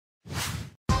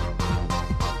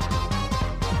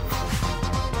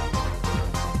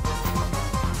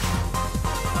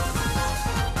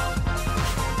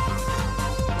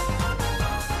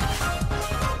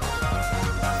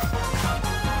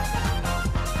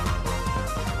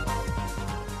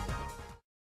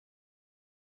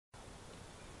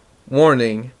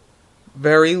Warning.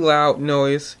 Very loud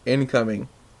noise incoming.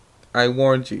 I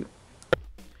warned you.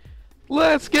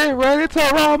 Let's get ready to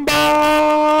rumble!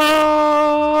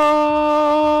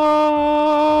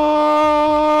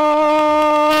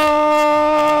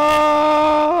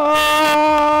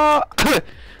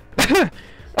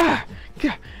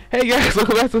 Hey guys,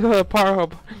 welcome back to the Power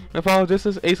Hub.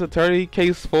 Apologists, Ace Attorney,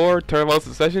 Case 4, Turnabout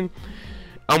session.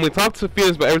 We talked to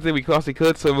Phoenix about everything we possibly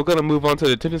could, so we're gonna move on to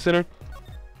the detention center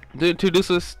to introduce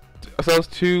ourselves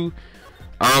to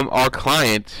our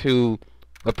client, who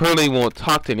apparently won't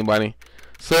talk to anybody.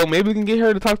 So maybe we can get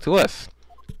her to talk to us.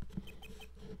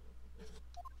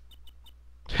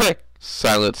 Hey,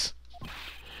 silence.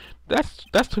 That's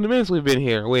 20 minutes we've been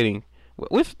here waiting.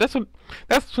 That's 20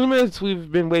 minutes we've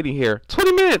been waiting here.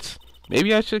 20 minutes.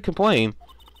 Maybe I should complain.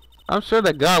 I'm sure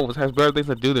that God has better things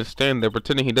to do than stand there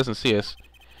pretending he doesn't see us.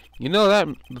 You know that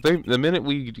the minute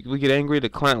we get angry, the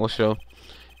client will show.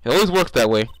 It always works that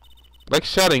way. Like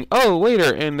shouting, "Oh,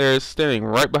 waiter," and they're standing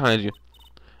right behind you.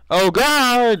 Oh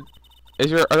God!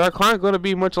 Is our client going to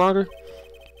be much longer?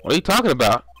 What are you talking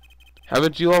about?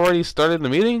 Haven't you already started the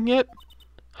meeting yet?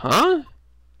 Huh?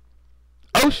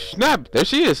 Oh snap! There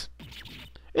she is.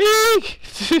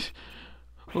 Eek!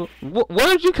 Where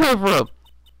did you come from?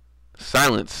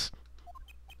 Silence.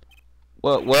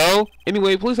 Well.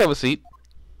 Anyway, please have a seat.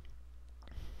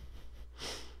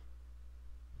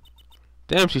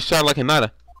 Damn, she shot like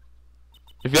Hinata.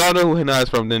 If y'all know who Hinata is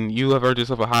from, then you have earned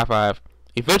yourself a high five.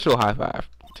 Eventual high five.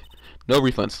 No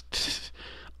refunds.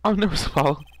 I'll never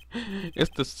swallow.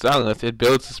 It's the silence. It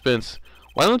builds suspense.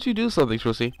 Why don't you do something,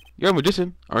 Trucy? You're a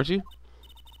magician, aren't you?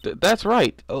 That's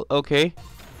right. Okay.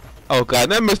 Oh God,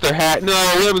 not Mr. Hat. No,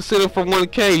 we haven't seen him for one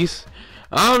case.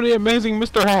 I'm the amazing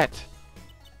Mr. Hat.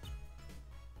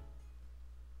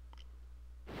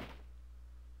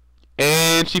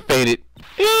 And she fainted.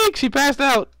 Eek, she passed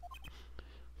out.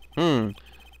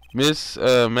 Miss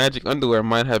Magic Underwear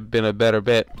might have been a better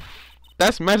bet.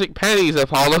 That's Magic Panties,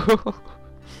 Apollo.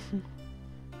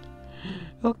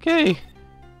 Okay.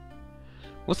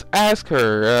 Let's ask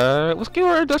her. Let's give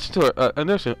her an introduction to her.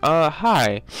 Introduction.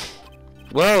 Hi.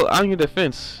 Well, I'm your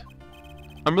defense.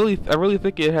 I really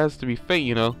think it has to be fate,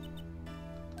 you know.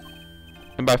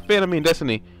 And by fate, I mean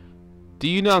destiny. Do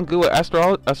you know I'm good with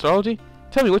astrology?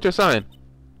 Tell me, what's your sign?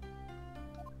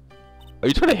 Are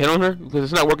you trying to hit on her? Because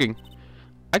it's not working.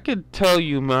 I could tell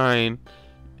you mine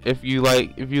if you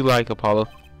like Apollo.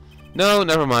 No,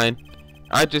 never mind.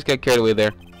 I just got carried away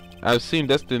there. I've seemed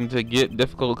destined to get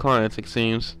difficult clients, it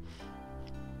seems.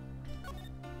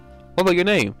 What about your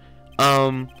name?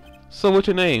 So what's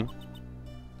your name?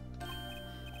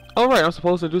 Oh right, I'm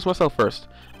supposed to introduce myself first.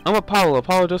 I'm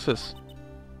Apollo Justice.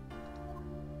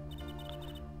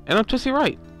 And I'm Tussie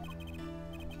Wright.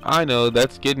 I know,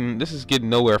 this is getting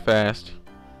nowhere fast.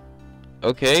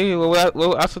 Okay, well, what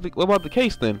about the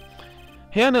case then?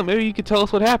 Hey, I know, maybe you could tell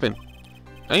us what happened.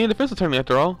 I ain't a defense attorney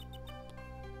after all.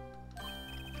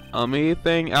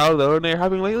 Anything out of the ordinary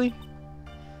happening lately?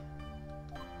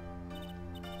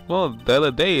 Well, the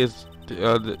other day,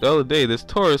 this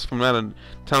tourist from out of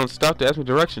town stopped to ask me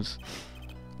directions.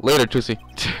 Later, Tussie.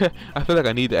 I feel like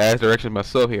I need to ask directions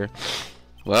myself here.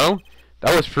 Well,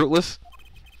 that was fruitless.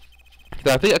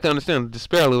 I think I can understand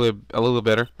despair a little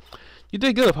better. You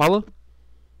did good, Apollo.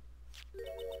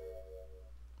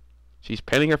 She's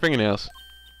painting her fingernails.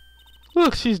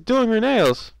 Look, she's doing her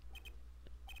nails.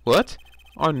 What?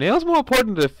 Are nails more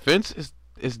important than defense?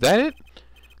 Is that it?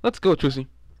 Let's go, Trucy.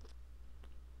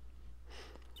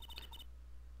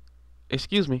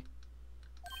 Excuse me.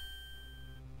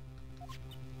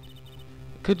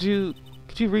 Could you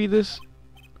read this?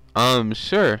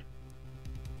 Sure.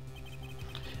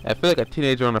 I feel like a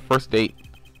teenager on a first date,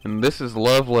 and this is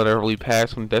love letter we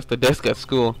passed from desk to desk at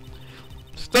school.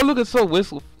 Stop looking so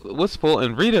wistful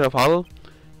and read it, Apollo.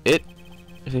 It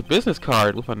is a business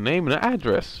card with a name and an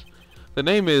address. The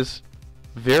name is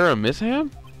Vera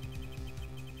Misham.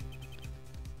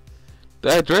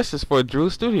 The address is for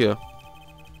Drew's studio.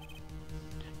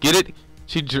 Get it?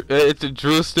 It's a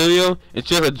Drew's studio, and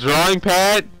she has a drawing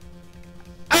pad.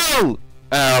 Oh!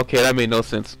 Okay, that made no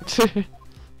sense.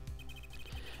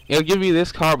 It'll give me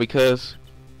this card because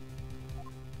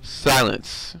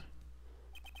silence.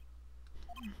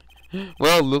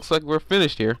 Well, looks like we're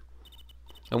finished here.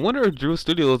 I wonder if Drew's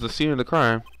studio is the scene of the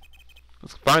crime.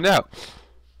 Let's find out.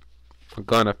 We're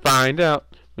gonna find out.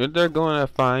 They're gonna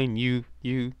find you.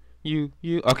 Okay,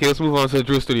 let's move on to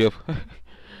Drew's studio. I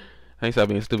ain't stop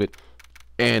being stupid.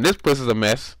 And this place is a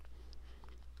mess.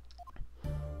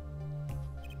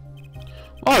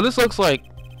 Oh, this looks like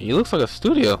a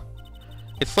studio.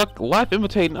 It's like life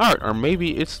imitating art, or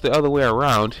maybe it's the other way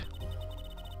around.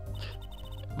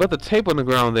 But the tape on the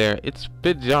ground there, it's a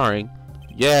bit jarring.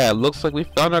 Yeah, looks like we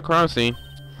found our crime scene.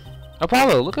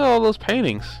 Apollo, look at all those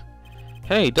paintings.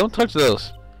 Hey, don't touch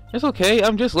those. It's okay,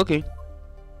 I'm just looking.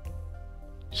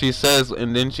 She says,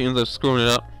 and then she ends up screwing it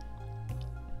up.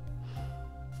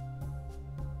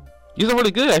 These are really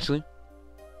good, actually.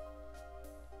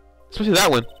 Especially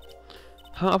that one.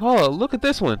 Huh, Apollo, look at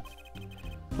this one.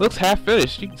 Looks half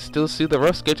finished. You can still see the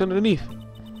rough sketch underneath.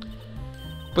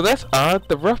 But that's odd.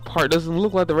 The rough part doesn't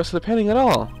look like the rest of the painting at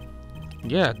all.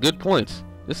 Yeah, good points.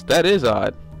 That is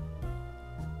odd.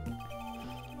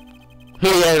 We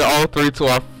added all three to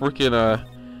our freaking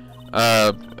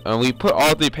we put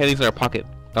all three paintings in our pocket.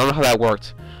 I don't know how that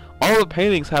worked. All the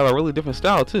paintings have a really different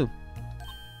style too.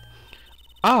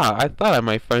 Ah, I thought I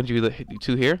might find you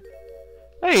two here.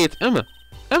 Hey, it's Emma.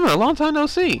 Emma, long time no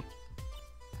see.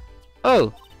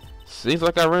 Oh, seems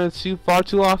like I ran into you far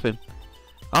too often.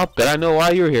 I'll bet I know why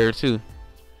you're here too.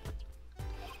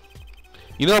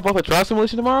 You know about the trial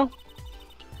simulation tomorrow?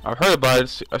 I've heard about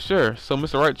it, sure. So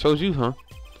Mr. Wright chose you, huh?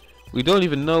 We don't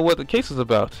even know what the case is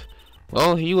about.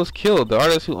 Well, he was killed. The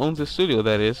artist who owns the studio,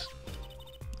 that is.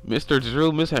 Mr.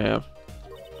 Drew Misham.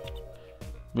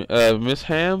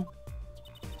 Misham?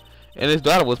 And his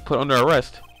daughter was put under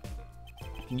arrest.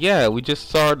 Yeah, we just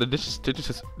saw her at the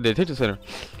detention center.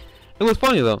 It was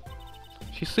funny though.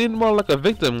 She seemed more like a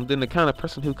victim than the kind of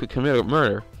person who could commit a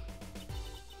murder.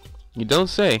 You don't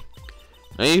say.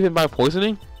 And even by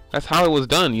poisoning? That's how it was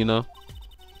done, you know.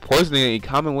 Poisoning is a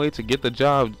common way to get the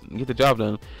job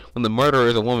done when the murderer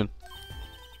is a woman.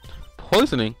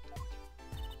 Poisoning?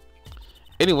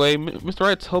 Anyway, Mr.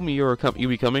 Wright told me you'd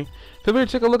be coming. Come here,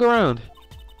 take a look around.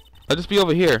 I'll just be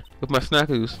over here with my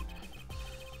snackoos.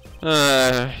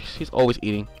 She's always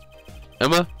eating.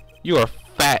 Emma, you are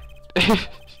fat.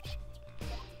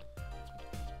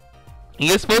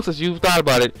 Yes, folks, as you've thought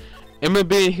about it, Emma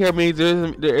being here means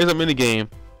there is a mini game.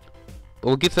 But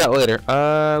we'll get to that later.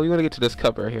 We want to get to this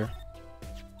cup right here.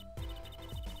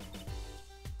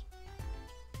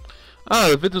 Ah,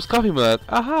 the victim's coffee mug.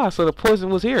 Aha, so the poison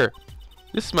was here.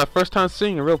 This is my first time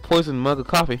seeing a real poison mug of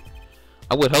coffee.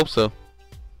 I would hope so.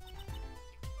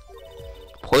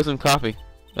 Poison coffee.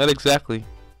 Not exactly,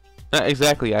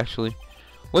 actually.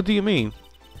 What do you mean?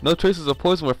 No traces of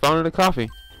poison were found in the coffee.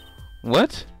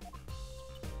 What?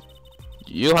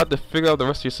 You'll have to figure out the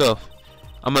rest yourself.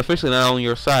 I'm officially not on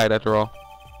your side, after all.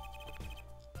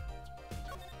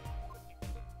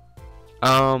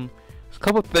 There's a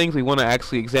couple of things we want to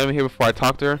actually examine here before I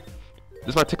talk to her.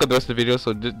 This might take up the rest of the video,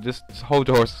 so just hold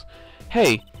your horses.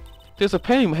 Hey, there's a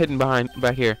painting hidden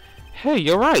back here. Hey,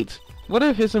 you're right. What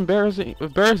if it's embarrassing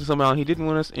somehow and he didn't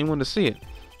want anyone to see it?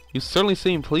 You certainly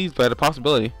seem pleased by the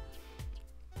possibility.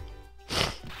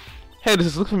 Hey, does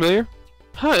this look familiar?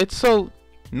 Huh, it's so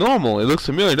normal. It looks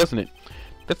familiar, doesn't it?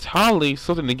 That's hardly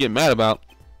something to get mad about.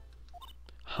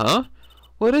 Huh?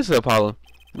 What is it, Apollo?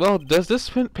 Well, does this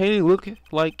painting look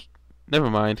like... Never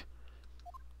mind.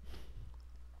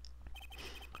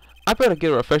 I better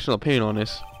get a professional opinion on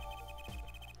this.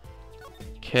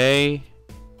 Okay.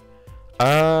 I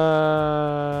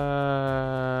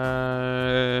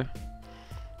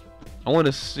want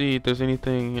to see if there's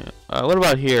anything... what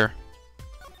about here?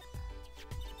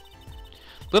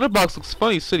 The letterbox looks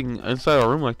funny sitting inside a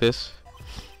room like this.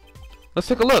 Let's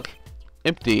take a look.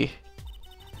 Empty.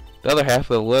 The other half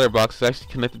of the letterbox is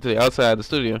actually connected to the outside of the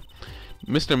studio.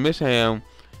 Mr. Misham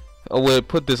would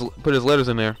put his letters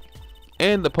in there,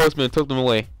 and the postman took them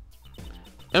away.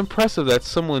 Impressive that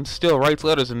someone still writes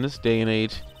letters in this day and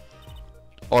age,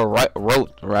 or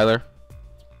wrote rather.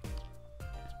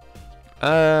 I'm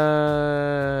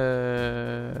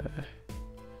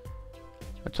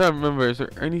trying to remember. Is there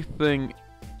anything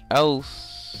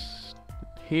else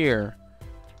here?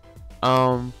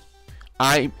 I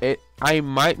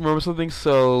might remember something,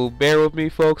 so bear with me,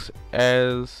 folks,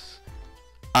 as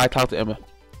I talk to Emma.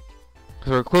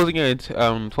 Because we're closing in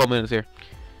 12 minutes here.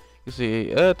 You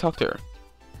see, talk to her.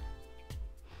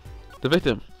 The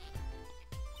victim.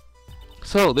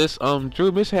 So this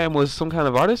Drew Misham was some kind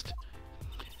of artist.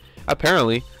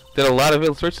 Apparently, did a lot of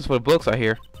illustrations for the books. I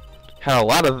hear had a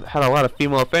lot of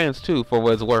female fans too, for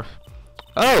what it's worth.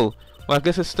 Oh, well, I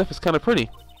guess his stuff is kind of pretty,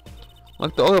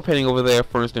 like the oil painting over there,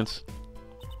 for instance.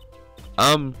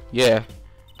 Yeah,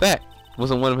 that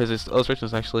wasn't one of his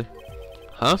illustrations actually.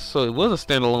 Huh? So it was a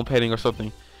standalone painting or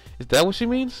something. Is that what she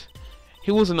means?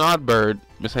 He was an odd bird,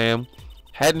 Miss Ham.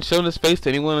 Hadn't shown his face to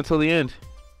anyone until the end.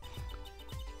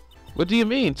 What do you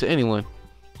mean, to anyone?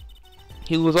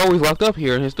 He was always locked up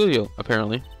here in his studio,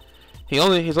 apparently. His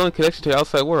only connection to the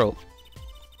outside world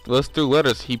was through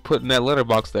letters he put in that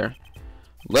letterbox there.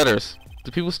 Letters?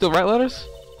 Do people still write letters?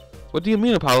 What do you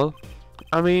mean, Apollo?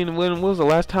 I mean, when was the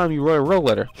last time you wrote a real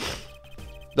letter?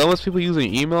 Don't most people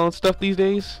using email and stuff these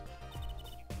days?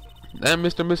 That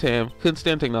Mr. Misham couldn't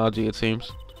stand technology, it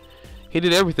seems. He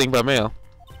did everything by mail.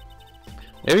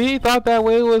 Maybe he thought that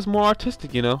way was more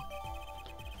artistic, you know.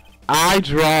 I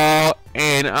draw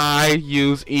and I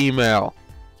use email.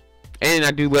 And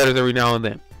I do letters every now and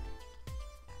then.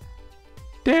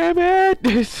 Damn it!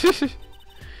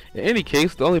 In any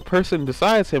case, the only person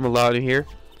besides him allowed in here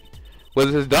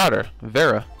was his daughter,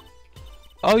 Vera.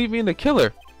 Oh, you mean the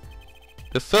killer?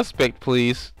 The suspect,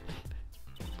 please.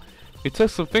 We took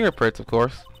some fingerprints, of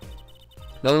course.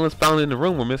 The only ones found in the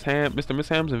room were Mr.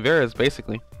 Misham's and Vera's,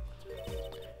 basically.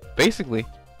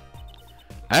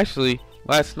 Actually,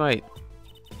 last night,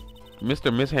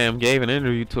 Mr. Misham gave an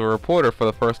interview to a reporter for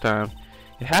the first time.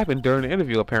 It happened during the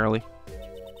interview, apparently.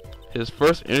 His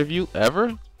first interview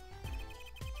ever?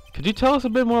 Could you tell us a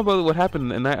bit more about what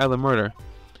happened the night of the murder?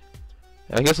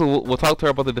 I guess we'll talk to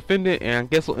her about the defendant, and I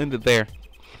guess we'll end it there.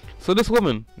 So this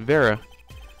woman, Vera,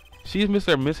 she's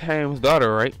Mr. Misham's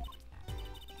daughter, right?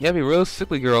 You have a real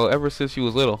sickly girl ever since she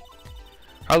was little.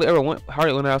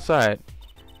 Hardly went outside.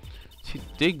 She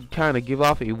did kind of give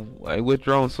off a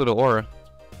withdrawn sort of aura.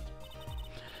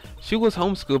 She was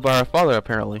homeschooled by her father,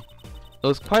 apparently. It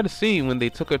was quite a scene when they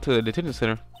took her to the detention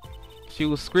center. She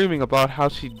was screaming about how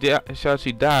she'd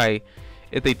die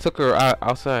if they took her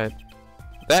outside.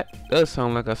 That does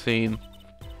sound like a scene.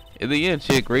 In the end,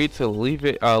 she agreed to leave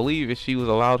if she was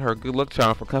allowed her good luck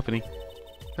charm for company.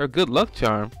 Her good luck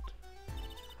charm?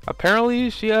 Apparently,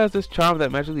 she has this charm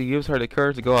that magically gives her the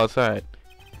courage to go outside.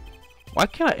 Why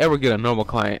can't I ever get a normal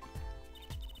client?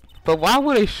 But why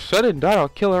would a shut-in daughter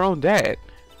kill her own dad?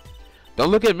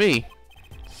 Don't look at me.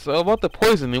 So about the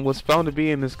poisoning was found to be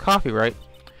in this coffee, right?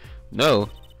 No,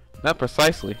 not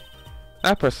precisely.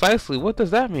 Not precisely? What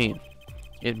does that mean?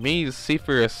 It means see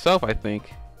for yourself, I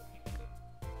think.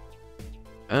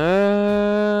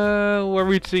 We're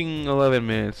reaching 11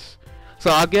 minutes.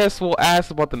 So I guess we'll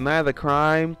ask about the night of the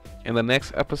crime in the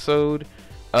next episode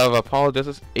of Apollo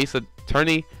Justice Ace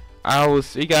Attorney. I will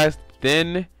see you guys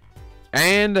then,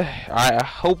 and I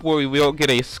hope we don't get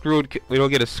a screwed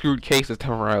case this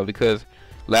time around, because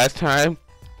last time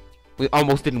we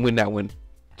almost didn't win that one.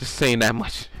 Just saying that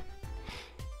much.